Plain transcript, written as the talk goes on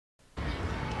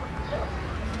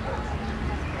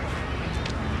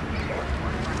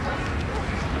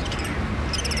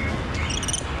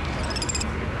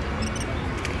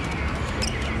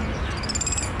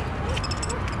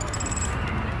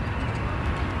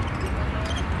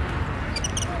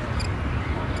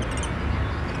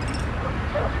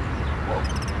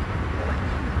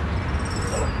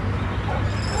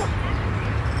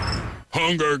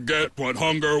hunger get what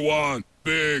hunger want.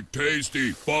 Big,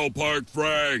 tasty, ballpark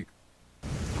Frank.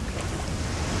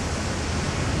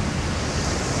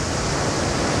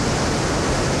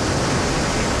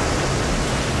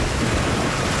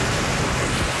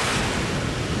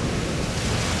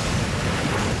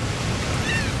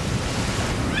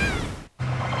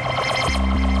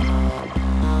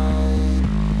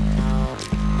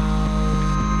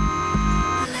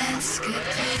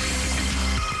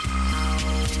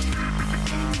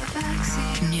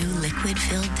 New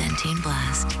liquid-filled Dentine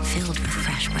Blast, filled with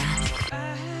fresh breath. I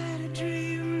had a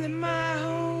dream that my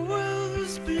whole world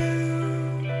was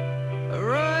blue, a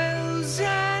royal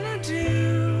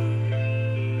Xanadu.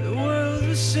 The world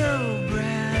was so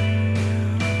brand new.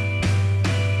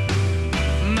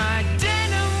 My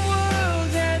denim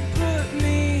world had put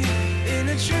me in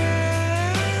a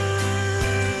trance.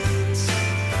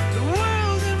 The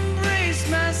world embraced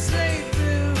my slave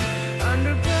through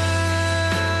underpants.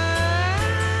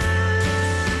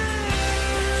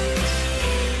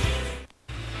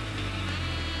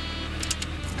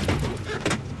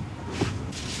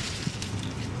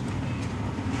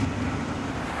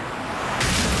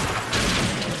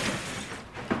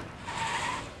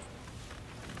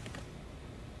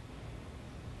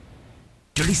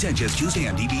 Dirty Sanchez Tuesday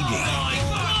on DVD.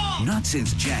 Not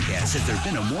since Jackass has there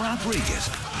been a more outrageous,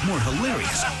 more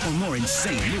hilarious, or more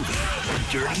insane movie.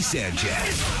 Dirty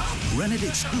Sanchez. Rent it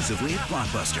exclusively at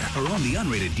Blockbuster or on the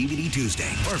unrated DVD Tuesday,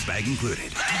 first bag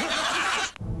included.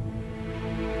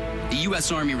 The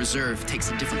U.S. Army Reserve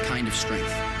takes a different kind of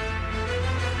strength.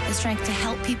 The strength to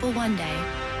help people one day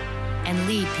and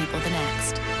lead people the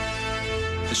next.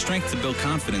 The strength to build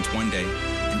confidence one day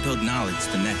and build knowledge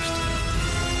the next.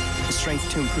 The strength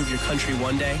to improve your country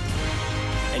one day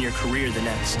and your career the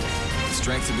next. The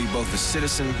strength to be both a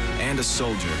citizen and a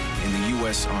soldier in the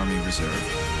U.S. Army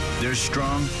Reserve. There's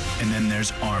strong, and then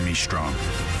there's Army Strong.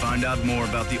 Find out more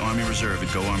about the Army Reserve at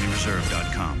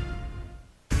GoArmyReserve.com.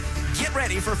 Get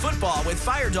ready for football with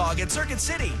FireDog at Circuit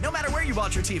City. No matter where you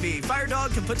bought your TV,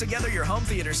 FireDog can put together your home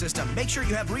theater system. Make sure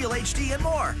you have real HD and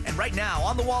more. And right now,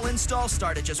 on-the-wall installs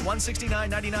start at just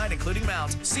 $169.99, including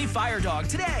mount. See FireDog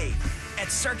today at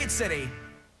Circuit City.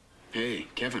 Hey,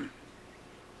 Kevin.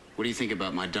 What do you think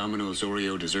about my Domino's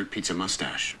Oreo dessert pizza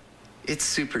mustache? It's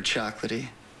super chocolatey.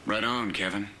 Right on,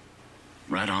 Kevin.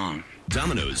 Right on.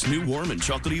 Domino's new warm and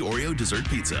chocolatey Oreo dessert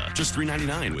pizza. Just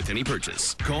 $3.99 with any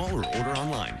purchase. Call or order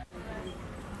online.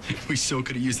 We so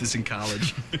could have used this in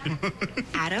college.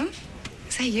 Adam?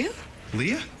 Is that you?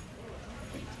 Leah?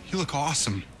 You look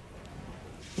awesome.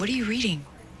 What are you reading?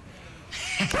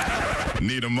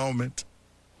 Need a moment?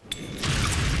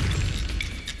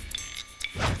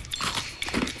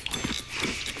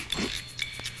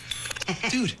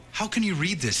 Dude, how can you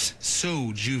read this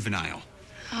so juvenile?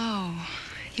 Oh,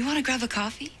 you want to grab a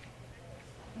coffee?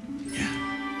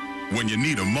 When you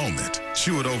need a moment,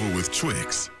 chew it over with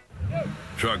Twix.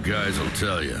 Truck guys will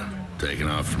tell you, taking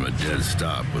off from a dead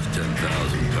stop with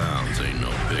 10,000 pounds ain't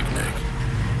no picnic.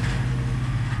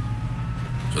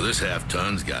 So this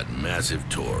half-ton's got massive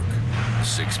torque,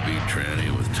 6-speed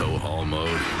tranny with tow haul mode,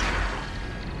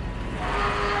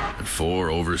 and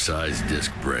 4 oversized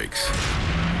disc brakes.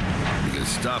 Because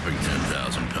stopping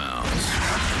 10,000 pounds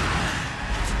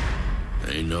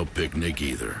ain't no picnic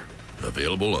either.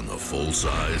 Available on the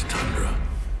full-size Tundra,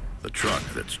 the truck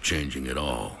that's changing it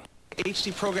all.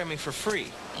 HD programming for free.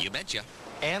 You betcha.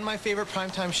 And my favorite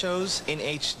primetime shows in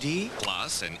HD.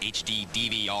 Plus an HD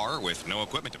DVR with no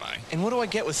equipment to buy. And what do I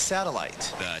get with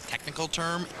satellite? The technical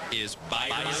term is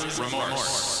buyer's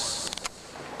remorse.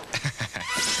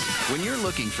 When you're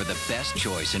looking for the best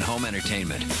choice in home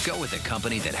entertainment, go with a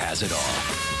company that has it all.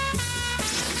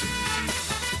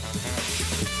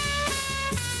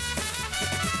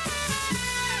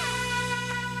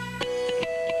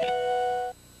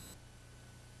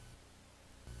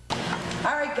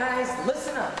 All right, guys,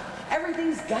 listen up.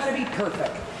 Everything's got to be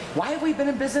perfect. Why have we been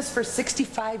in business for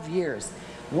 65 years?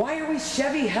 Why are we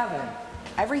Chevy heaven?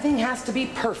 Everything has to be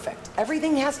perfect.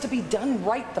 Everything has to be done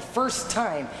right the first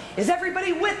time. Is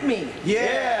everybody with me?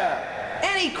 Yeah.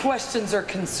 Any questions or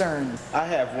concerns? I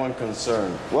have one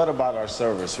concern. What about our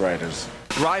service writers?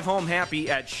 Drive home happy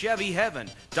at Chevy Heaven,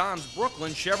 Don's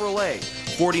Brooklyn Chevrolet,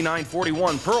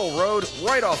 4941 Pearl Road,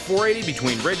 right off 480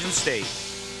 between Ridge and State.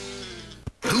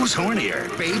 Who's hornier,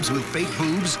 babes with fake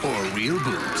boobs or real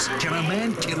boobs? Can a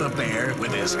man kill a bear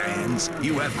with his hands?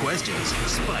 You have questions.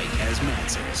 Spike has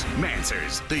Manswers.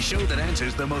 Manswers, the show that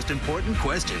answers the most important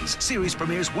questions. Series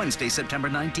premieres Wednesday, September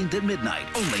 19th at midnight,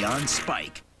 only on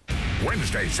Spike.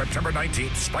 Wednesday, September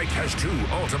 19th, Spike has 2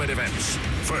 Ultimate events.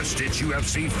 First, it's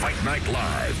UFC Fight Night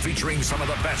Live, featuring some of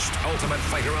the best Ultimate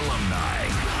Fighter alumni.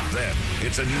 Then,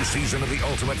 it's a new season of The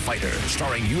Ultimate Fighter,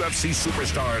 starring UFC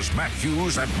superstars Matt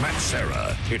Hughes and Matt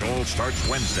Serra. It all starts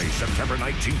Wednesday, September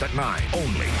 19th at 9,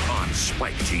 only on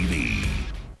Spike TV.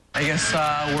 I guess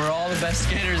we're all the best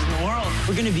skaters in the world.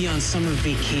 We're going to be on summer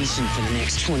vacation for the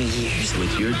next 20 years.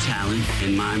 With your talent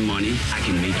and my money, I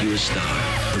can make you a star.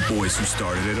 The boys who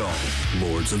started it all,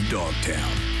 Lords of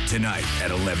Dogtown. Tonight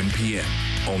at 11 p.m.,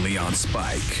 only on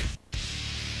Spike.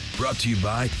 Brought to you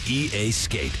by EA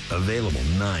Skate. Available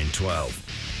 9/12.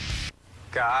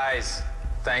 Guys,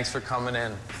 thanks for coming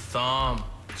in. Thumb,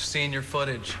 seen your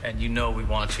footage, and you know we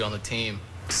want you on the team.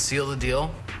 Seal the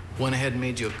deal. Went ahead and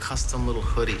made you a custom little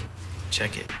hoodie.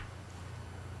 Check it.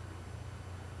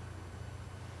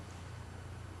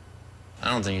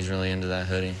 I don't think he's really into that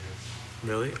hoodie.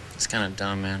 Really? It's kind of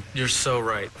dumb, man. You're so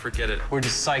right. Forget it. We're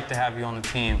just psyched to have you on the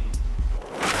team.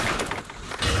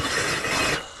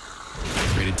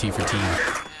 Rated T for teen.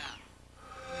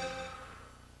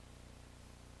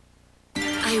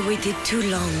 I waited too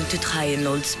long to try an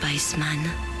Old Spice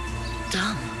man.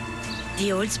 Dumb.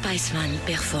 The Old Spice man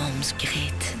performs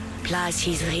great. Plus,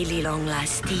 he's really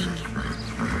long-lasting.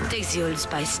 Take the Old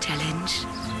Spice challenge.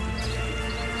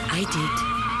 I did.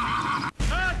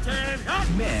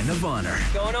 Men of honor.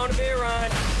 Going on a beer run.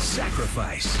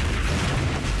 Sacrifice.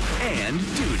 And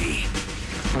duty.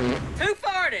 Who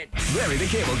farted? Larry the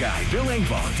Cable Guy, Bill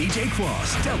Engvall, DJ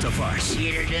Qualls, Delta Farce.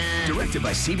 Get her done. Directed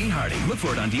by C.B. Harding. Look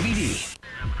for it on DVD.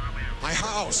 My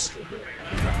house.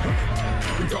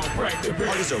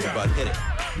 Party's over, bud. Hit it.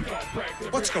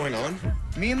 What's going on?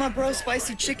 Me and my bro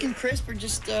Spicy Chicken Crisp are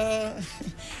just,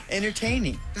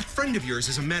 entertaining. That friend of yours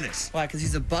is a menace. Why, because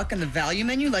he's a buck on the value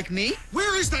menu like me?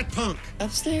 Where is that punk?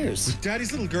 Upstairs. With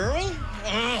Daddy's little girl?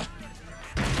 Ugh.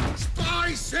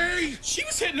 Spicy! She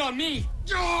was hitting on me.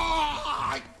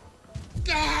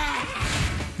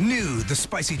 New, the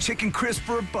Spicy Chicken Crisp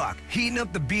for $1. Heating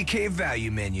up the BK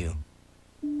value menu.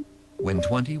 When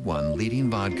 21 leading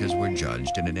vodkas were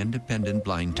judged in an independent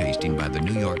blind tasting by the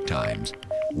New York Times,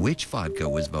 which vodka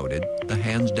was voted the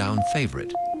hands-down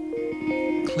favorite?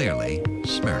 Clearly,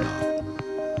 Smirnoff.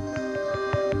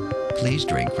 Please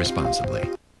drink responsibly.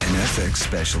 An FX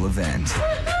special event.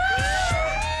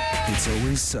 It's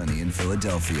Always Sunny in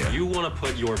Philadelphia. You want to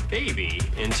put your baby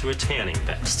into a tanning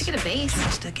bed. Just to get a base.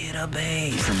 Just to get a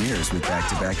base. Premieres with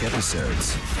back-to-back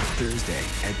episodes. Thursday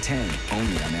at 10,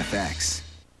 only on FX.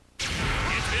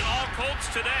 It's been all Colts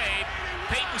today.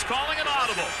 Peyton's calling an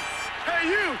audible. Hey,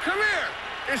 you, come here.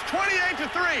 It's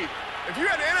 28-3. If you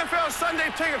had an NFL Sunday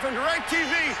ticket from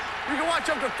DirecTV, you can watch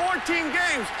up to 14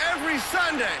 games every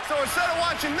Sunday. So instead of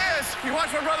watching this, you watch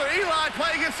my brother Eli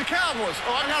play against the Cowboys.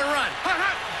 Oh, I gotta run.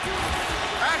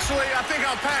 Actually, I think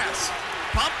I'll pass.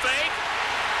 Pump fake.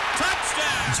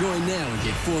 Touchdown. Join now and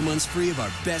get 4 months free of our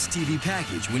best TV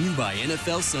package when you buy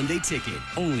NFL Sunday ticket.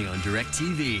 Only on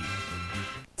DirecTV.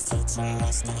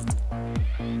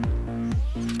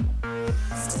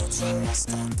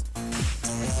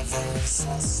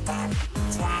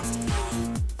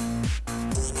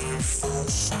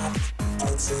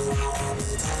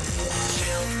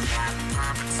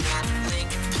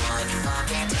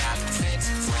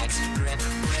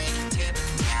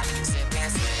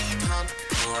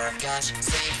 Gush,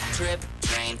 sink, trip,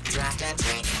 train, draft and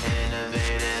drink.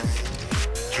 Innovative,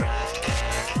 draft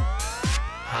and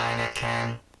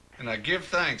Heineken. And I give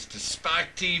thanks to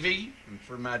Spike TV, and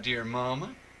for my dear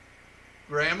mama,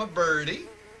 Grandma Birdie,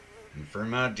 and for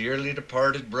my dearly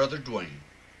departed brother Dwayne.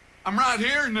 I'm right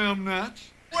here, numbnuts.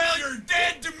 Well, you're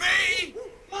dead to me!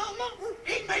 Mama,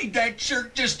 he made that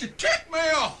shirt just to tick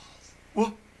me off.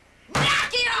 What?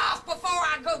 Knock it off before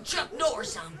I go Chuck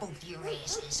Norris on both your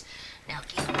asses. Now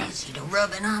get busy to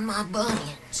rubbing on my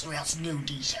bunions, or else no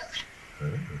dessert.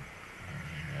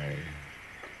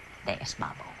 That's my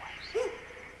boys.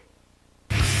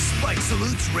 Spike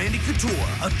salutes Randy Couture,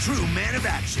 a true man of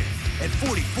action. At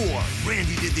 44,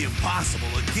 Randy did the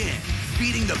impossible again,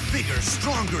 beating the bigger,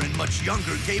 stronger, and much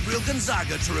younger Gabriel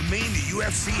Gonzaga to remain the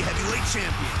UFC heavyweight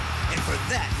champion. And for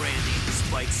that, Randy,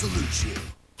 Spike salutes you.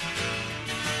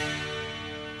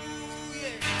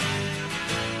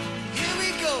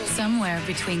 Somewhere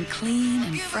between clean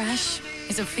and fresh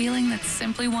is a feeling that's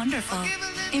simply wonderful.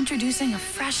 Introducing a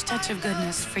fresh touch of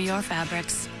goodness for your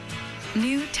fabrics.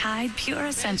 New Tide Pure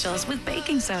Essentials with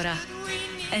baking soda.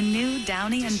 And new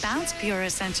Downy and Bounce Pure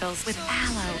Essentials with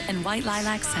aloe and white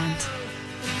lilac scent.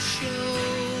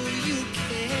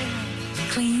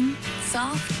 Clean,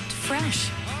 soft,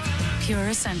 fresh. Pure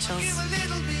Essentials.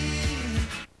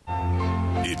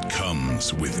 It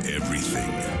comes with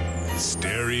everything.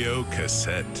 Stereo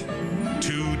cassette.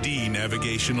 2D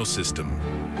navigational system.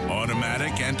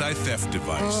 Automatic anti-theft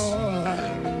device.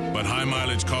 But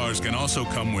high-mileage cars can also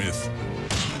come with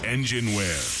engine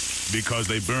wear, because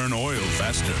they burn oil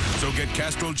faster. So get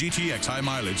Castrol GTX high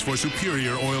mileage for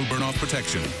superior oil burn-off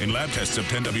protection. In lab tests of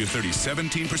 10W30,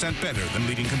 17% better than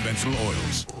leading conventional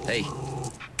oils. Hey.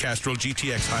 Castrol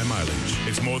GTX high mileage.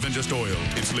 It's more than just oil,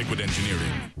 it's liquid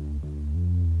engineering.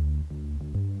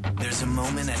 There's a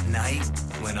moment at night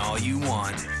when all you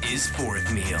want is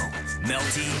fourth meal.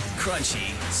 Melty,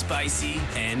 crunchy, spicy,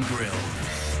 and grilled.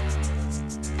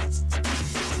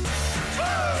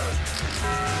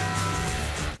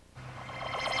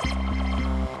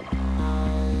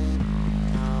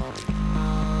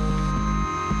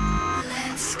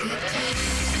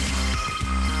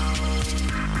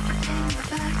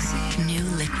 New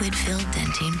liquid-filled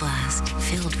Dentine Blast,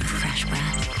 filled with fresh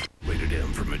breath. Rated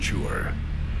M for mature.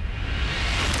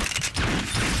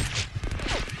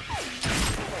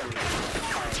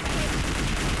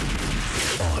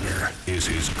 Honor is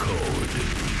his code.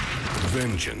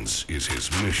 Vengeance is his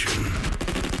mission.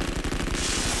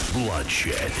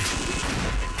 Bloodshed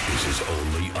is his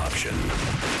only option.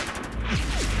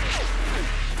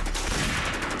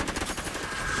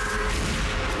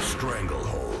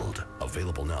 Stranglehold.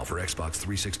 Available now for Xbox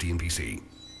 360 and PC.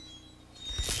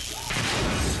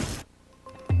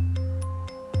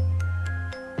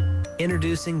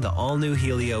 Introducing the all-new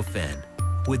Helio Fin.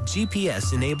 With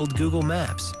GPS-enabled Google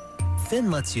Maps,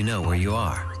 Fin lets you know where you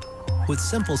are. With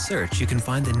simple search, you can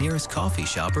find the nearest coffee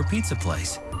shop or pizza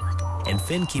place. And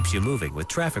Fin keeps you moving with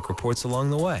traffic reports along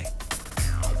the way.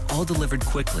 All delivered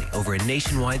quickly over a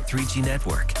nationwide 3G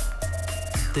network.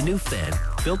 The new Fin,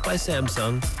 built by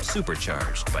Samsung,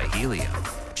 supercharged by Helio.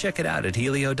 Check it out at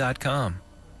helio.com.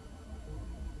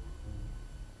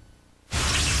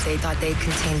 They thought they'd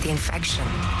contained the infection.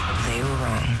 They were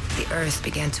wrong. The earth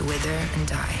began to wither and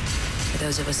die. For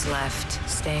those of us left,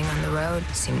 staying on the road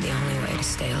seemed the only way to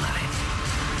stay alive.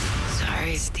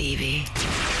 Sorry, Stevie.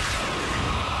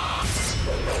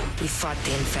 We fought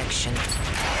the infection.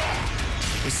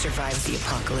 We survived the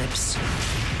apocalypse.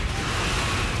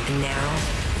 And now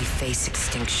we face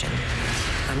extinction.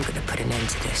 I'm gonna put an end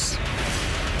to this.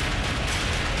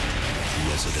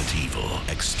 Resident Evil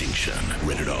Extinction.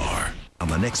 Rated R. On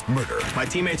the next murder. My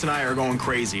teammates and I are going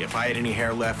crazy. If I had any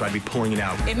hair left, I'd be pulling it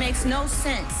out. It makes no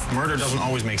sense. Murder doesn't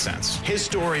always make sense. His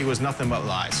story was nothing but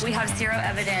lies. We have zero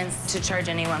evidence to charge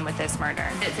anyone with this murder.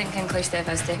 It's inconclusive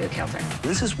as to who killed her.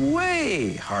 This is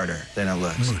way harder than it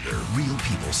looks. Murder. Real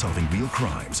people solving real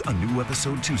crimes. A new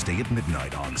episode Tuesday at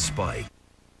midnight on Spike.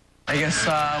 I guess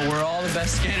we're all the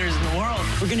best skaters in the world.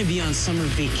 We're gonna be on summer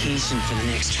vacation for the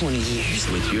next 20 years.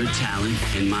 With your talent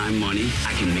and my money,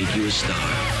 I can make you a star.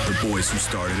 The boys who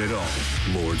started it all.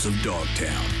 Lords of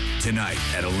Dogtown. Tonight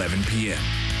at 11 p.m.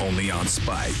 Only on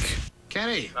Spike.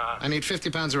 Kenny, I need 50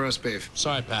 pounds of roast beef.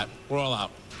 Sorry, Pat. We're all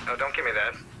out. No, don't give me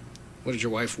that. What, did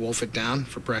your wife wolf it down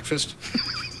for breakfast?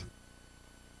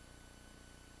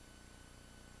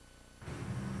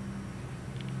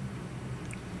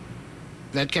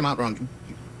 That came out wrong.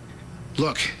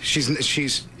 Look, she's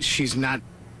not,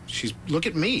 look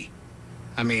at me.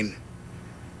 I mean,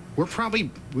 we probably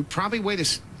wait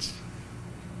a...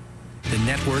 The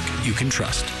network you can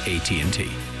trust, AT&T.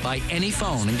 Buy any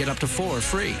phone and get up to 4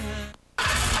 free.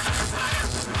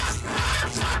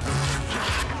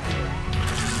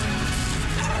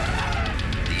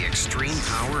 The extreme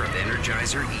power of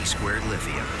Energizer E-Squared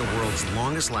Lithium, the world's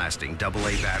longest-lasting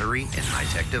AA battery and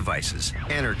high-tech devices.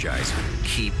 Energizer,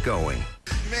 keep going.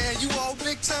 Man, you all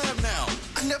big time now.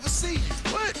 I never see you.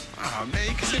 What? Oh, man,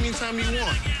 you can see me anytime you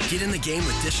want. Get in the game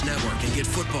with Dish Network and get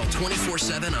football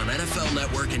 24/7 on NFL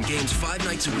Network and games 5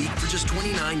 nights a week for just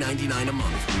 $29.99 a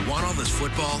month. Want all this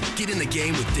football? Get in the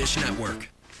game with Dish Network.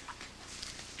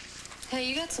 Hey,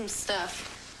 you got some stuff.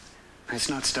 It's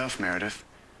not stuff, Meredith.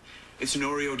 It's an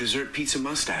Oreo dessert pizza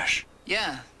mustache.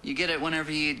 Yeah, you get it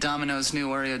whenever you eat Domino's new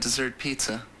Oreo dessert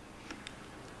pizza.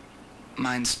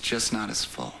 Mine's just not as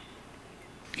full.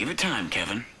 Give it time,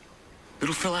 Kevin.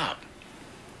 It'll fill out.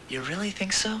 You really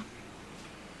think so?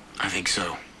 I think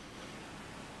so.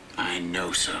 I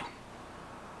know so.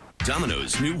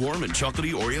 Domino's new warm and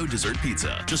chocolatey Oreo dessert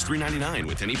pizza. Just $3.99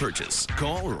 with any purchase.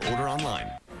 Call or order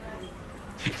online.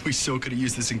 We so could have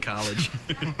used this in college.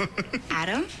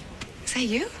 Adam? Is that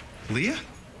you? Leah?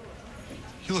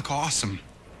 You look awesome.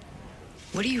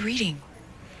 What are you reading?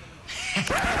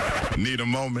 Need a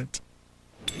moment?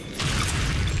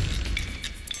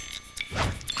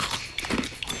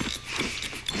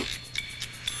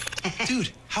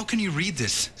 Dude, how can you read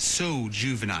this? So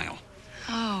juvenile.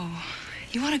 Oh,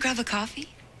 you want to grab a coffee?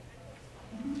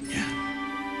 Yeah.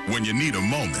 When you need a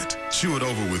moment, chew it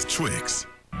over with Twix.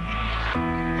 The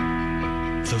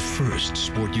first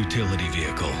sport utility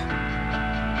vehicle.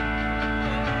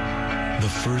 The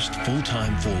first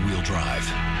full-time four-wheel drive.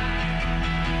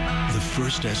 The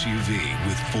first SUV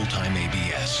with full-time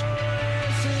ABS.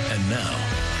 And now,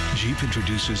 Jeep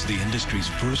introduces the industry's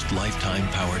first lifetime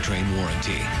powertrain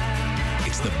warranty.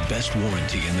 It's the best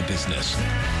warranty in the business.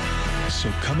 So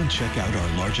come and check out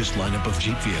our largest lineup of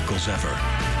Jeep vehicles ever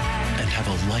and have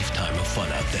a lifetime of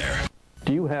fun out there.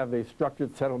 Do you have a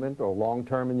structured settlement or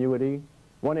long-term annuity?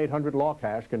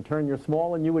 1-800-LAW-CASH can turn your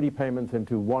small annuity payments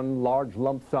into one large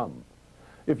lump sum.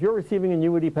 If you're receiving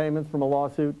annuity payments from a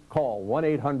lawsuit, call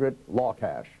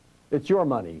 1-800-LAW-CASH. It's your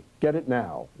money. Get it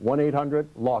now.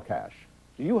 1-800-LAW-CASH.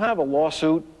 Do you have a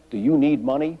lawsuit? Do you need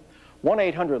money?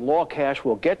 1-800-LAW-CASH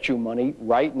will get you money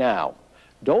right now.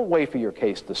 Don't wait for your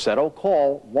case to settle.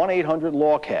 Call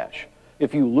 1-800-LAW-CASH.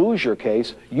 If you lose your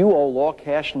case, you owe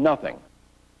LAW-CASH nothing.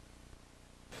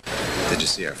 Did you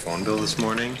see our phone bill this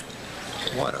morning?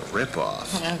 What a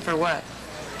ripoff. And for what?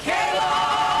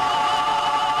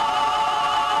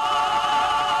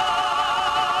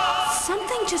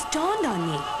 Something just dawned on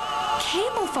me.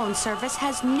 Cable phone service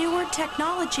has newer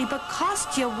technology but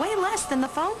costs you way less than the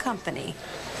phone company.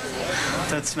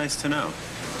 That's nice to know.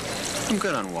 I'm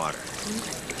good on water.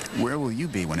 Where will you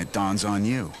be when it dawns on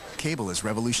you? Cable is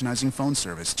revolutionizing phone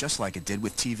service just like it did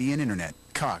with TV and internet.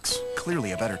 Cox,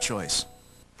 clearly a better choice.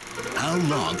 How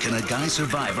long can a guy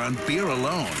survive on beer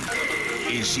alone?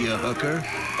 Is she a hooker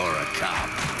or a cop?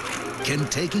 Can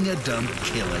taking a dump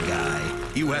kill a guy?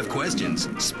 You have questions.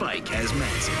 Spike has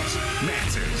Manswers.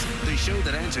 Manswers, the show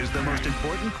that answers the most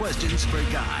important questions for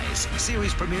guys.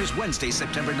 Series premieres Wednesday,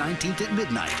 September 19th at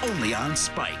midnight, only on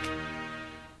Spike.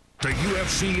 The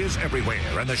UFC is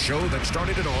everywhere, and the show that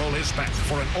started it all is back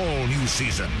for an all-new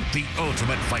season, The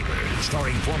Ultimate Fighter,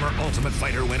 starring former Ultimate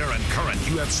Fighter winner and current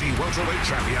UFC welterweight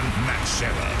champion Matt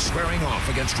Serra, squaring off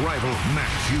against rival Matt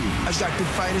Hughes. I've got good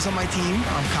fighters on my team.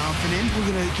 I'm confident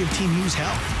we're going to give Team Hughes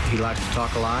hell. He likes to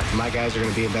talk a lot. My guys are going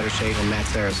to be in better shape than Matt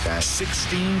Serra's guys.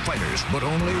 16 fighters, but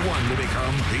only one will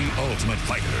become The Ultimate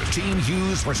Fighter. Team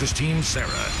Hughes versus Team Serra.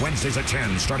 Wednesdays at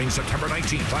 10, starting September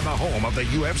 19th on the home of the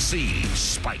UFC,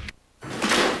 Spike.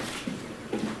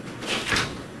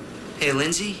 Hey,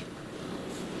 Lindsay?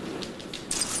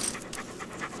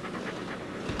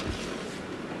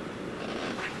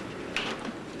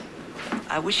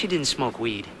 I wish you didn't smoke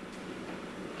weed.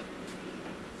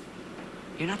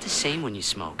 You're not the same when you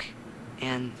smoke.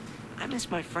 And I miss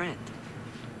my friend.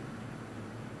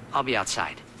 I'll be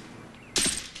outside.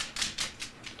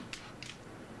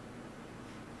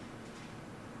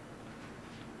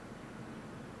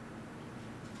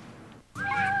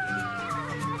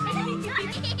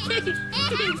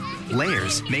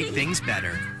 Layers make things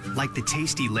better, like the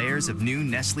tasty layers of new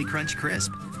Nestle Crunch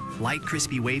Crisp. Light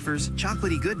crispy wafers,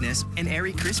 chocolatey goodness, and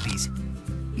airy crispies.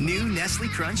 New Nestle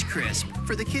Crunch Crisp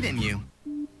for the kid in you.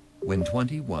 When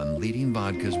 21 leading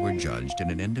vodkas were judged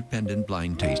in an independent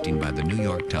blind tasting by the New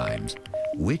York Times,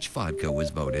 which vodka was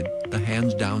voted the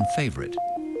hands-down favorite?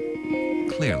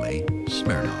 Clearly,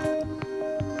 Smirnoff.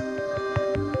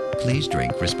 Please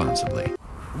drink responsibly.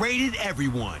 Rated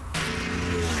everyone.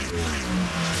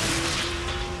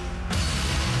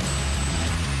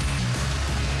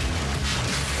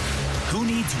 Who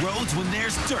needs roads when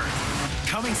there's dirt?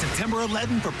 Coming September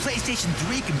 11 for PlayStation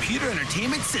 3 computer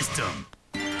entertainment system.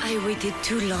 I waited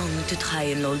too long to try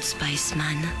an Old Spice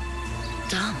man.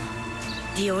 Dumb.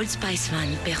 The Old Spice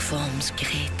man performs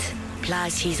great.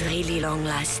 Plus, he's really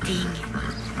long-lasting.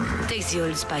 Take the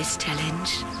Old Spice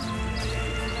challenge.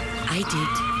 I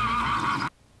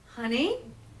did. Honey?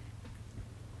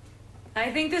 I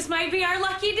think this might be our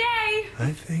lucky day.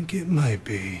 I think it might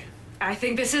be. I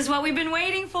think this is what we've been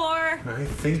waiting for. I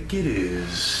think it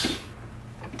is.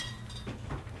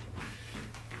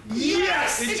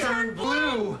 Yes! It turned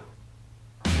blue!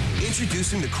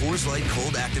 Introducing the Coors Light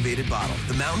Cold Activated Bottle.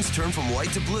 The mountains turn from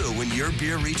white to blue when your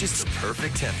beer reaches the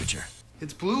perfect temperature.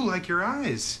 It's blue like your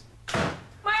eyes.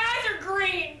 My eyes are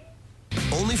green.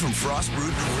 Only from Frost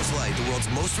Brewed Coors Light, the world's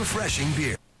most refreshing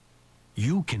beer.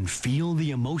 You can feel the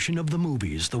emotion of the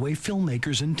movies the way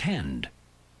filmmakers intend,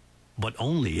 but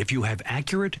only if you have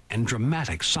accurate and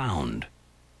dramatic sound.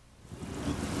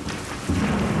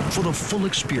 For the full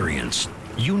experience,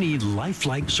 you need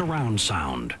lifelike surround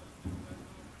sound.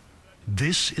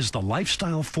 This is the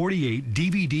Lifestyle 48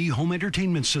 DVD home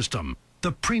entertainment system,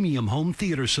 the premium home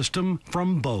theater system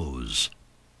from Bose.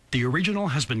 The original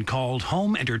has been called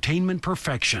Home Entertainment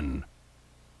Perfection.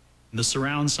 The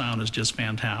surround sound is just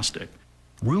fantastic.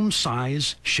 Room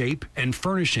size, shape, and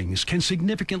furnishings can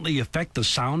significantly affect the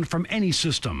sound from any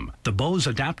system. The Bose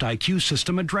Adapt IQ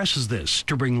system addresses this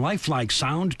to bring lifelike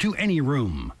sound to any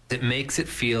room. It makes it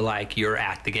feel like you're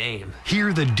at the game.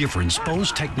 Hear the difference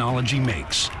Bose technology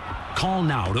makes. Call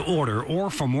now to order or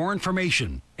for more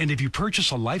information. And if you purchase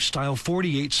a Lifestyle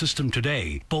 48 system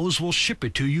today, Bose will ship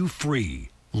it to you free.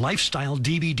 Lifestyle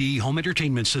DVD home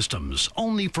entertainment systems,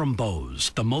 only from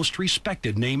Bose, the most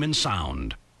respected name in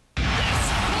sound.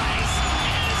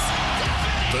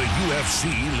 The UFC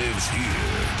lives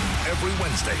here. Every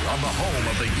Wednesday on the home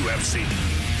of the UFC,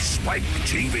 Spike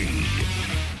TV.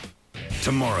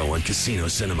 Tomorrow on Casino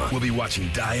Cinema, we'll be watching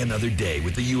Die Another Day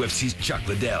with the UFC's Chuck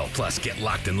Liddell. Plus, get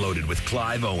locked and loaded with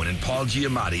Clive Owen and Paul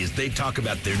Giamatti as they talk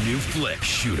about their new flick,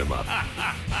 Shoot 'em Up.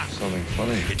 Something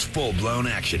funny. It's full-blown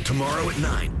action tomorrow at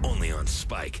 9, only on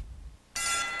Spike.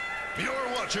 You're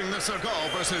watching the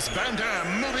Seagal vs. Van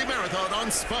Damme movie marathon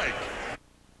on Spike.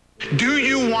 Do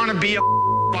you want to be a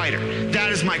fighter?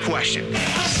 That is my question.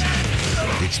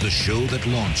 It's the show that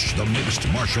launched the mixed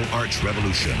martial arts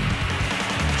revolution.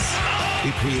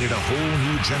 It created a whole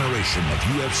new generation of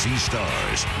UFC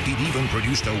stars. It even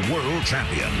produced a world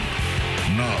champion.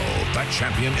 Now, that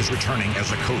champion is returning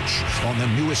as a coach on the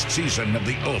newest season of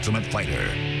The Ultimate Fighter.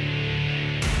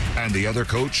 And the other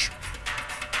coach?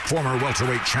 Former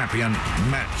welterweight champion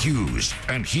Matt Hughes,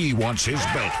 and he wants his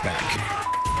belt back.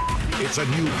 It's a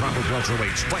new crop of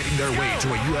welterweights fighting their way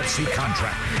to a UFC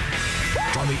contract.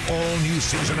 On the all-new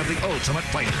season of The Ultimate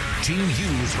Fighter, Team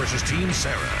Hughes versus Team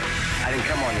Sarah. I didn't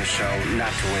come on this show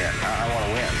not to win. I want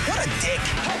to win. What a dick!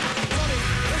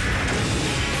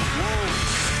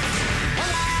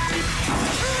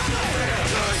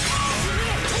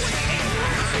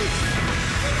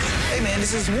 Hey man,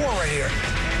 this is war right here.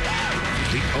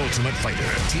 The Ultimate Fighter,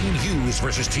 Team Hughes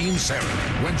versus Team Sarah.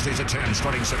 Wednesdays at 10,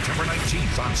 starting September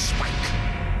 19th on Spike.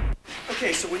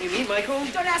 Okay, so when you meet Michael...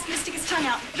 Don't ask him to stick his tongue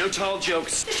out. No tall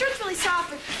jokes. The shirt's really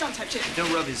soft, but don't touch it.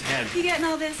 Don't rub his head. You getting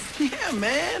all this? Yeah,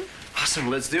 man. Awesome,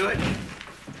 let's do it.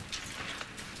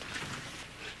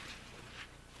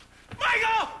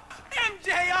 Michael!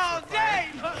 MJ all day!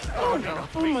 Oh, no.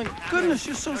 Oh, my goodness,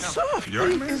 you're so soft.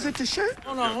 Is it the shirt?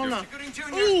 Hold on.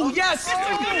 Ooh, yes!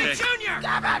 Junior!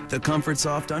 Damn it! The Comfort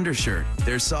Soft undershirt.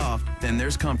 There's soft, then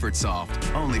there's Comfort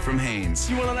Soft. Only from Hanes.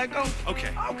 You want to let go?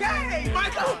 Okay. Okay,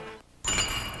 Michael!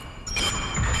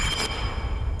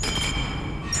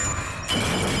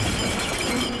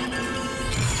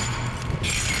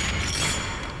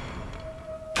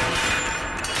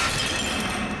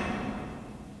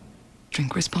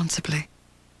 Drink responsibly.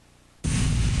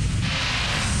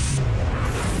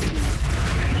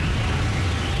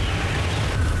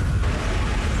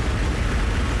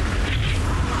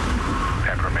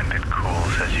 Pepperminted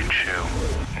cools as you chew.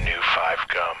 New 5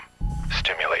 gum.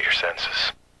 Stimulate your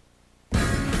senses.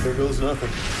 There goes nothing.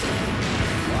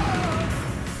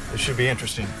 This should be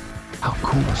interesting. How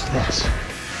cool is this?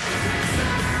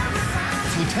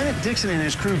 If Lieutenant Dixon and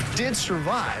his crew did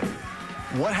survive,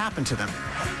 what happened to them?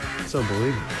 It's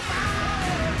unbelievable.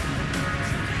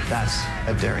 That's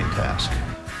a daring task.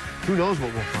 Who knows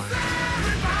what we'll find?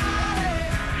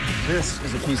 This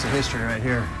is a piece of history right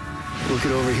here. Look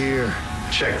it over here.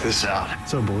 Check this out.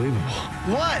 It's unbelievable.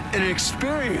 What an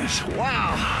experience.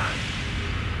 Wow.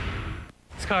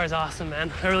 This car is awesome,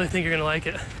 man. I really think you're gonna like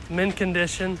it. Mint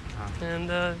condition, and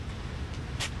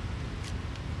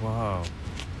Wow.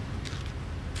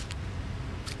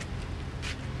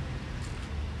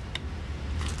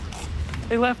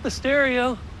 they left the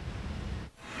stereo.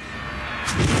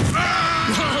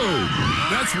 Whoa!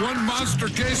 That's one monster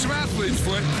case of athlete's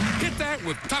foot. Hit that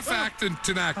with Tough Act and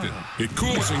Tinactin. It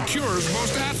cools and cures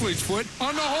most athlete's foot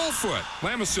on the whole foot.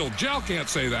 Lamisil gel can't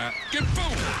say that. Get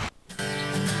boom!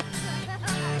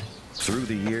 Through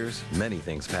the years, many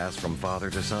things pass from father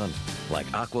to son,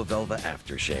 like Aqua Velva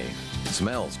Aftershave.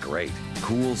 Smells great,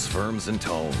 cools, firms, and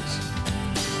tones.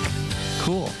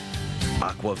 Cool.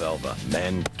 Aqua Velva,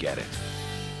 men get it.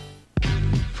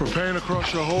 For pain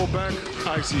across your whole back,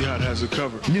 Icy Hot has it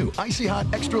covered. New Icy Hot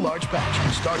Extra Large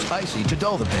Patch starts icy to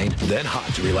dull the pain, then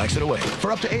hot to relax it away.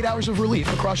 For up to 8 hours of relief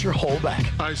across your whole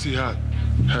back. Icy Hot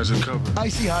has it covered.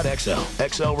 Icy Hot XL.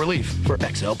 XL relief for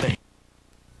XL pain.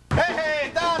 Hey,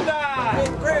 Don Don! Hey,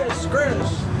 Chris!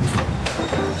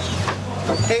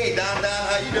 Hey, Don Don,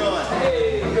 how you doing?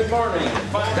 Hey, good morning.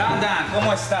 Dan,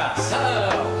 ¿cómo estás?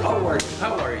 Hello.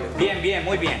 How are you? Bien, bien,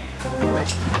 muy bien.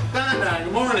 Dan,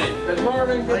 good morning. Good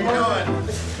morning, good morning.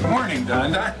 Good morning,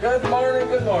 Dan. Good morning,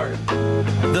 good morning.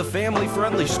 The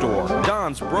family-friendly store,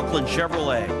 Don's Brooklyn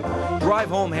Chevrolet. Drive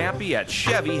home happy at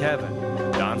Chevy Heaven.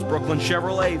 Don's Brooklyn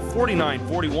Chevrolet,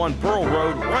 4941 Pearl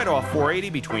Road, right off 480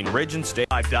 between Ridge and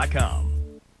State.com.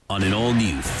 On an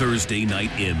all-new Thursday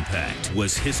Night Impact,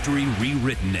 was history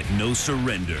rewritten at No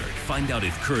Surrender? Find out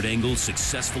if Kurt Angle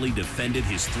successfully defended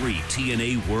his 3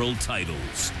 TNA World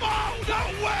titles. Oh,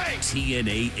 no way!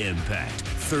 TNA Impact,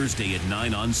 Thursday at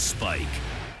 9 on Spike.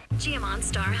 Gia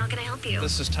Monstar, how can I help you?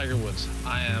 This is Tiger Woods.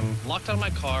 I am locked out of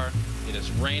my car. It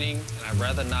is raining, and I'd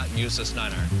rather not use this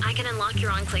 9-iron. I can unlock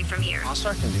your enclave from here.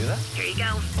 Monstar can do that? Here you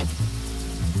go.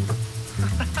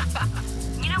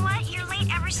 You know what? You're late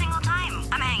every single time.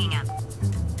 I'm hanging up.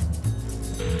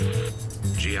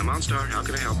 GM OnStar, how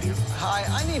can I help you? Hi,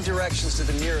 I need directions to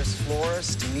the nearest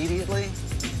florist immediately.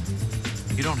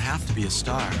 You don't have to be a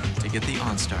star to get the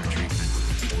OnStar treatment.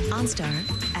 OnStar,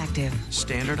 active.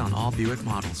 Standard on all Buick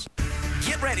models.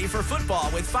 Get ready for football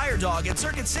with FireDog at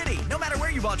Circuit City. No matter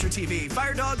where you bought your TV,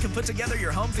 FireDog can put together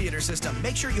your home theater system.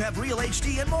 Make sure you have real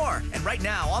HD and more. And right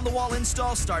now, on-the-wall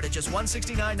installs start at just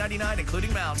 $169.99,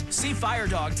 including mount. See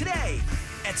FireDog today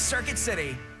at Circuit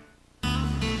City.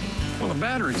 Well, the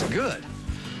battery's good,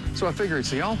 so I figure it's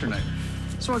the alternator.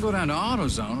 So I go down to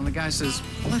AutoZone, and the guy says,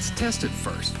 well, let's test it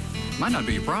first. Might not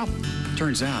be a problem.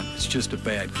 Turns out it's just a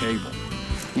bad cable.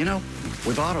 You know,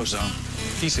 with AutoZone,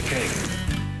 piece of cake.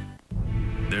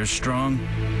 There's strong,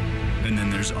 and then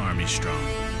there's Army strong.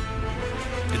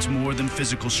 It's more than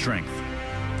physical strength.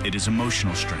 It is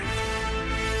emotional strength.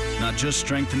 Not just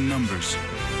strength in numbers,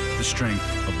 the strength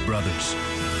of brothers.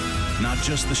 Not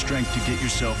just the strength to get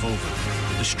yourself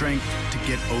over, the strength to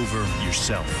get over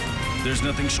yourself. There's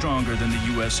nothing stronger than the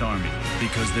U.S. Army,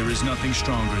 because there is nothing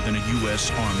stronger than a U.S.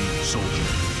 Army soldier.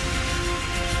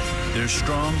 There's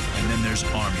strong, and then there's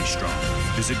Army strong.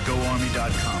 Visit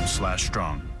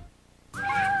GoArmy.com/strong.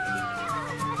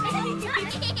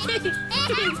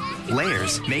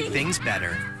 Layers make things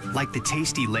better, like the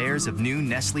tasty layers of new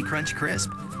Nestle Crunch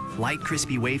Crisp. Light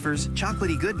crispy wafers,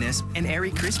 chocolatey goodness, and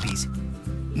airy crispies.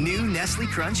 New Nestle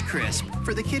Crunch Crisp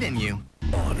for the kid in you.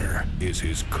 Honor is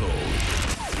his code.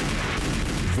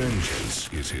 Vengeance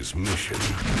is his mission.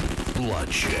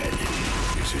 Bloodshed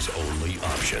is his only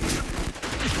option.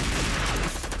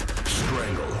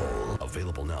 Stranglehold.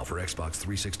 Available now for Xbox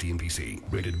 360 and PC.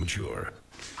 Rated mature.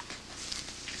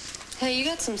 Hey, you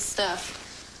got some stuff.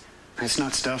 It's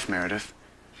not stuff, Meredith.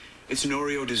 It's an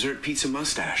Oreo dessert pizza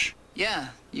mustache. Yeah,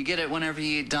 you get it whenever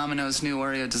you eat Domino's new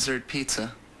Oreo dessert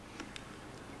pizza.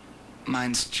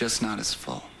 Mine's just not as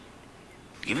full.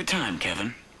 Give it time,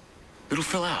 Kevin. It'll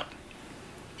fill out.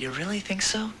 You really think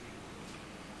so?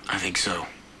 I think so.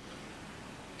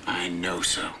 I know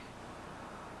so.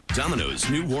 Domino's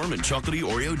new warm and chocolatey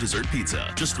Oreo dessert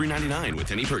pizza. Just $3.99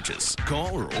 with any purchase.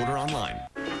 Call or order online.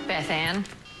 Beth Ann,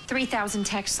 3,000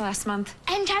 texts last month.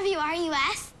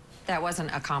 MWRUS? That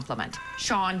wasn't a compliment.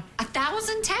 Sean,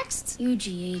 1,000 texts?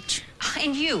 UGH.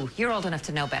 And you're old enough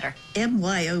to know better.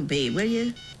 MYOB, will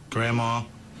you? Grandma.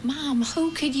 Mom,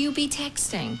 who could you be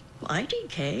texting?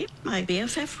 IDK, my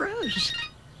BFF Rose.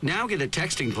 Now get a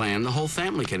texting plan the whole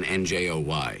family can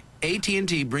NJOY.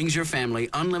 AT&T brings your family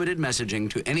unlimited messaging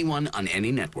to anyone on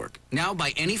any network. Now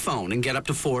buy any phone and get up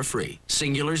to 4 free.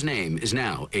 Singular's name is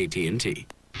now AT&T.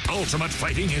 Ultimate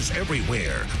Fighting is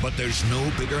everywhere, but there's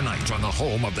no bigger night on the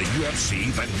home of the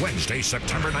UFC than Wednesday,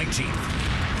 September 19th.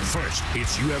 First,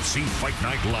 it's UFC Fight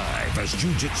Night Live as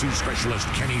Jiu-Jitsu specialist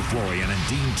Kenny Florian and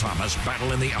Dean Thomas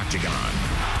battle in the Octagon.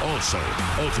 Also,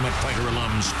 Ultimate Fighter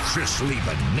alums Chris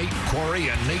Lieben, Nate Quarry,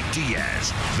 and Nate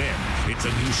Diaz. Then, it's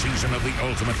a new season of The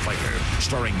Ultimate Fighter,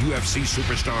 starring UFC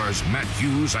superstars Matt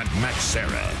Hughes and Matt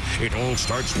Serra. It all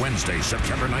starts Wednesday,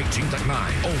 September 19th at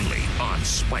 9, only on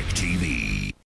Spike TV.